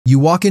You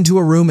walk into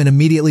a room and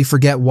immediately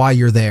forget why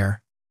you're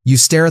there. You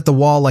stare at the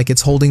wall like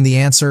it's holding the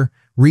answer,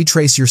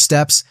 retrace your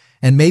steps,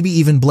 and maybe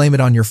even blame it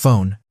on your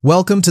phone.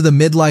 Welcome to the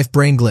midlife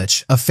brain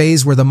glitch, a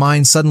phase where the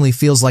mind suddenly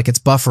feels like it's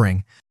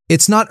buffering.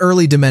 It's not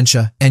early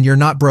dementia, and you're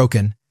not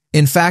broken.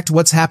 In fact,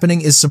 what's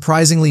happening is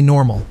surprisingly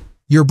normal.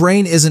 Your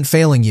brain isn't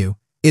failing you.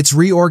 It's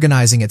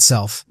reorganizing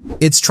itself.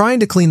 It's trying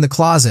to clean the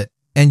closet,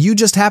 and you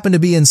just happen to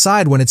be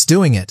inside when it's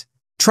doing it.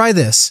 Try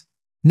this.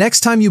 Next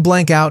time you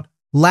blank out,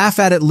 laugh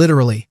at it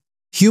literally.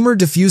 Humor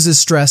diffuses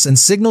stress and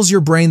signals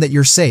your brain that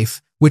you're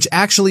safe, which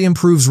actually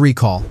improves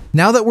recall.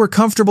 Now that we're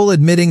comfortable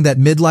admitting that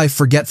midlife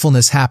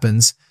forgetfulness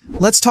happens,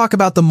 let's talk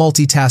about the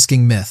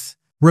multitasking myth.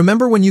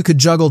 Remember when you could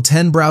juggle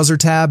 10 browser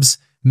tabs,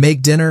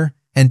 make dinner,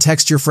 and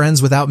text your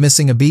friends without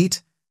missing a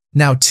beat?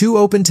 Now 2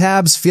 open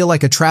tabs feel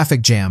like a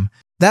traffic jam.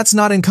 That's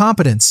not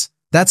incompetence,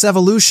 that's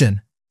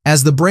evolution.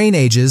 As the brain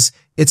ages,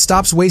 it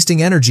stops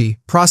wasting energy,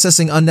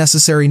 processing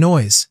unnecessary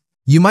noise.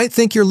 You might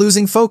think you're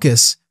losing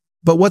focus,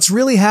 but what's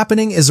really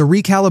happening is a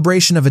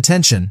recalibration of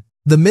attention.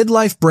 The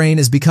midlife brain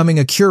is becoming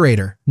a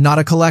curator, not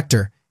a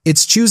collector.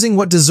 It's choosing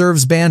what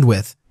deserves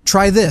bandwidth.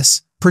 Try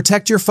this.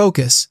 Protect your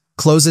focus.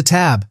 Close a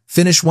tab,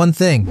 finish one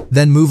thing,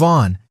 then move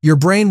on. Your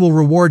brain will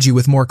reward you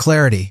with more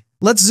clarity.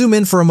 Let's zoom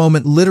in for a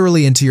moment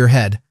literally into your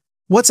head.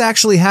 What's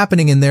actually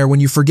happening in there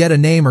when you forget a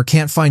name or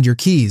can't find your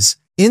keys?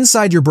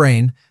 Inside your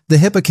brain, the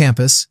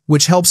hippocampus,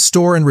 which helps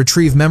store and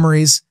retrieve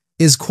memories,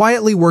 is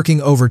quietly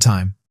working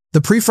overtime. The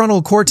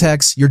prefrontal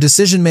cortex, your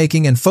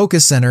decision-making and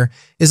focus center,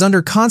 is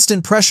under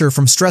constant pressure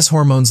from stress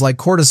hormones like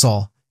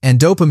cortisol, and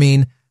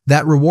dopamine,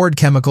 that reward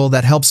chemical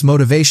that helps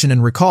motivation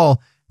and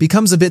recall,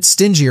 becomes a bit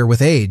stingier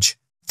with age.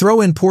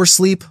 Throw in poor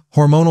sleep,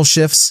 hormonal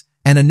shifts,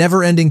 and a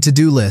never-ending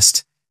to-do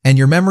list, and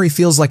your memory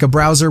feels like a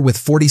browser with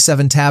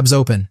 47 tabs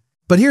open.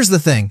 But here's the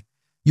thing.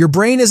 Your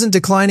brain isn't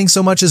declining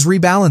so much as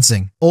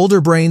rebalancing.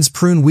 Older brains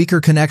prune weaker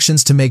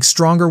connections to make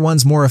stronger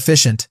ones more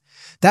efficient.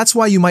 That's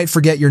why you might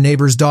forget your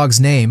neighbor's dog's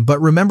name,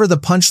 but remember the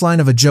punchline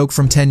of a joke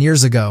from 10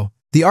 years ago.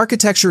 The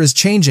architecture is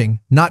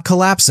changing, not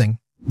collapsing.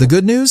 The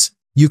good news?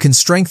 You can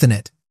strengthen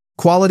it.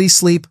 Quality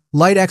sleep,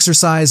 light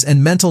exercise,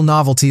 and mental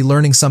novelty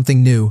learning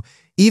something new.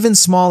 Even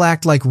small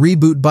act like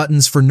reboot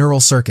buttons for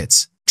neural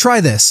circuits. Try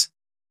this.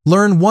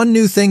 Learn one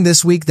new thing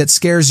this week that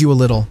scares you a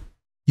little.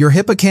 Your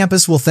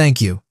hippocampus will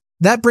thank you.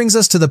 That brings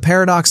us to the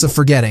paradox of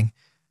forgetting.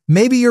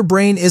 Maybe your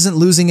brain isn't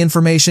losing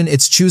information,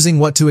 it's choosing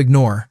what to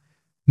ignore.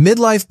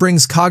 Midlife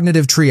brings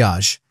cognitive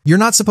triage. You're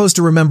not supposed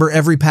to remember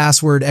every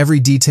password, every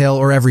detail,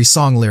 or every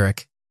song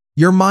lyric.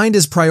 Your mind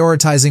is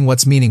prioritizing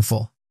what's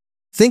meaningful.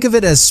 Think of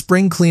it as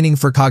spring cleaning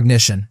for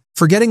cognition.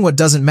 Forgetting what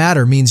doesn't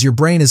matter means your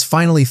brain is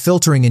finally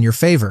filtering in your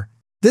favor.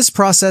 This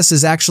process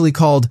is actually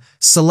called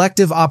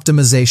selective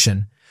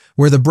optimization,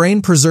 where the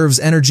brain preserves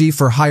energy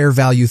for higher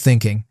value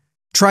thinking.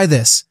 Try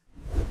this.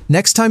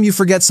 Next time you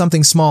forget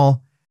something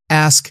small,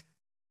 ask,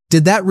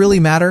 did that really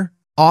matter?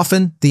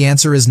 Often, the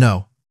answer is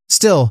no.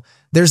 Still,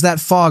 there's that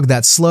fog,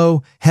 that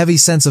slow, heavy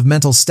sense of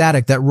mental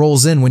static that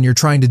rolls in when you're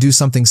trying to do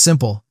something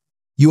simple.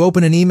 You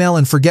open an email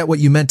and forget what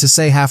you meant to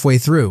say halfway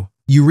through.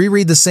 You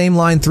reread the same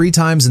line 3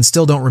 times and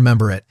still don't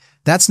remember it.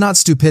 That's not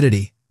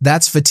stupidity.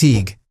 That's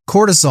fatigue.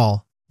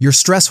 Cortisol, your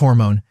stress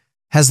hormone,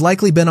 has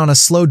likely been on a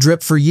slow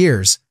drip for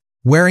years,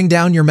 wearing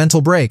down your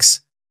mental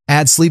brakes.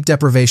 Add sleep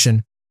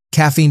deprivation,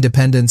 caffeine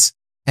dependence,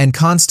 and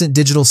constant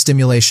digital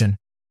stimulation,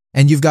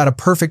 and you've got a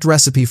perfect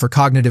recipe for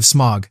cognitive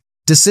smog.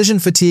 Decision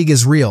fatigue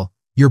is real.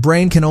 Your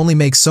brain can only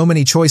make so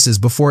many choices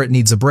before it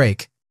needs a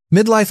break.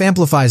 Midlife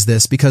amplifies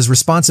this because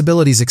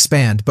responsibilities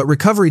expand, but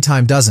recovery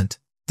time doesn't.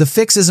 The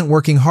fix isn't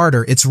working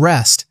harder, it's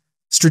rest.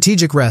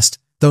 Strategic rest,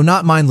 though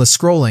not mindless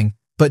scrolling,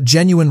 but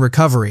genuine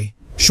recovery.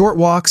 Short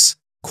walks,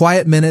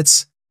 quiet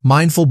minutes,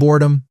 mindful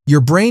boredom.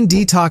 Your brain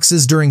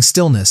detoxes during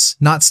stillness,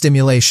 not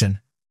stimulation.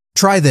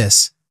 Try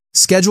this.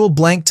 Schedule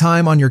blank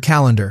time on your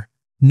calendar.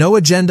 No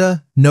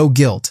agenda, no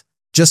guilt.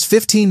 Just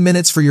 15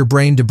 minutes for your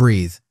brain to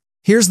breathe.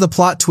 Here's the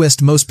plot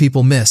twist most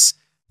people miss.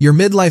 Your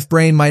midlife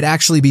brain might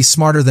actually be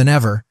smarter than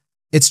ever.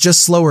 It's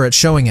just slower at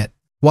showing it.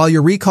 While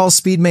your recall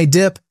speed may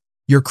dip,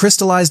 your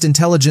crystallized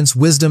intelligence,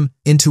 wisdom,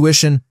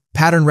 intuition,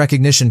 pattern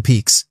recognition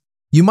peaks.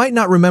 You might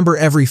not remember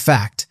every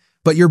fact,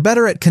 but you're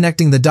better at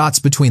connecting the dots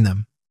between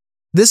them.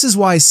 This is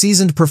why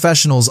seasoned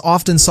professionals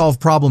often solve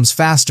problems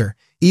faster,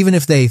 even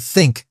if they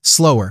think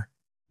slower.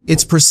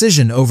 It's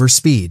precision over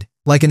speed.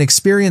 Like an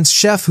experienced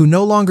chef who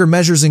no longer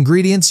measures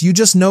ingredients, you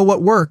just know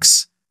what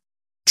works.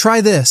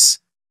 Try this.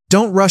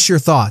 Don't rush your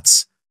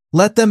thoughts.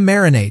 Let them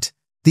marinate.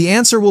 The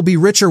answer will be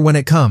richer when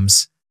it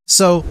comes.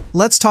 So,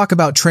 let's talk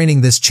about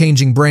training this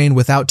changing brain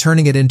without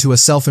turning it into a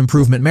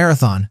self-improvement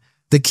marathon.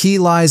 The key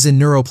lies in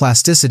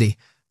neuroplasticity,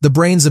 the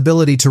brain's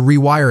ability to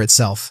rewire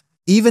itself.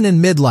 Even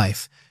in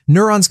midlife,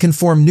 neurons can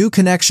form new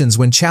connections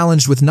when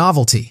challenged with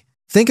novelty.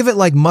 Think of it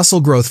like muscle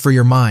growth for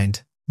your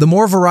mind. The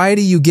more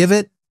variety you give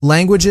it,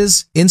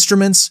 languages,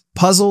 instruments,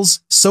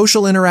 puzzles,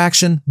 social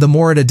interaction, the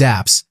more it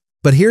adapts.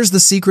 But here's the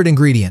secret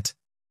ingredient: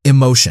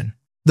 emotion.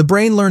 The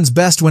brain learns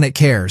best when it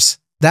cares.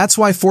 That's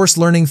why forced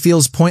learning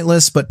feels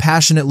pointless, but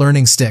passionate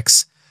learning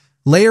sticks.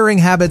 Layering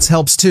habits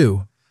helps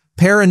too.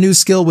 Pair a new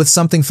skill with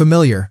something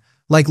familiar,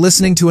 like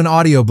listening to an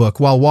audiobook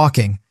while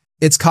walking.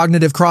 It's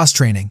cognitive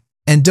cross-training.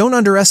 And don't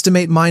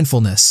underestimate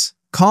mindfulness.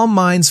 Calm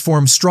minds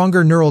form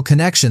stronger neural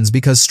connections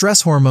because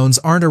stress hormones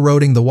aren't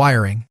eroding the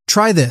wiring.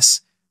 Try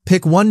this.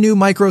 Pick one new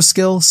micro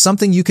skill,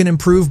 something you can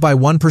improve by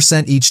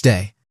 1% each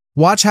day.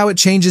 Watch how it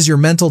changes your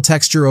mental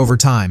texture over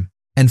time.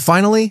 And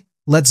finally,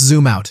 let's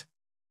zoom out.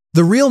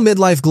 The real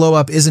midlife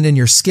glow-up isn't in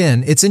your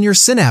skin, it's in your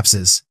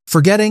synapses.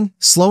 Forgetting,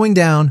 slowing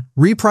down,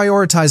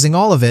 reprioritizing,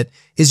 all of it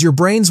is your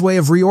brain's way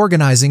of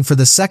reorganizing for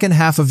the second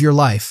half of your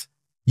life.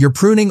 You're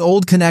pruning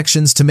old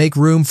connections to make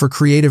room for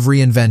creative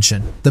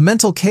reinvention. The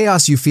mental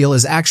chaos you feel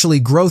is actually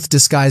growth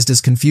disguised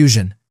as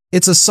confusion.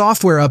 It's a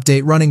software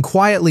update running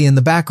quietly in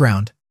the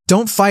background.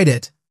 Don't fight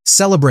it,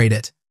 celebrate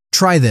it.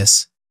 Try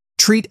this.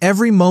 Treat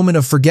every moment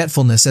of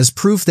forgetfulness as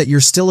proof that you're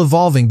still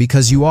evolving,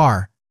 because you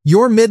are.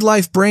 Your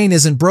midlife brain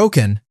isn't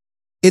broken.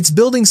 It's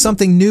building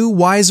something new,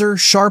 wiser,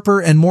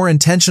 sharper, and more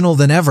intentional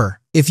than ever.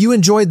 If you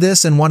enjoyed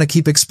this and want to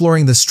keep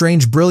exploring the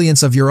strange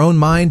brilliance of your own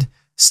mind,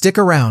 stick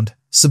around,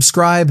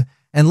 subscribe,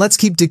 and let's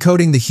keep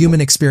decoding the human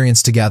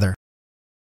experience together.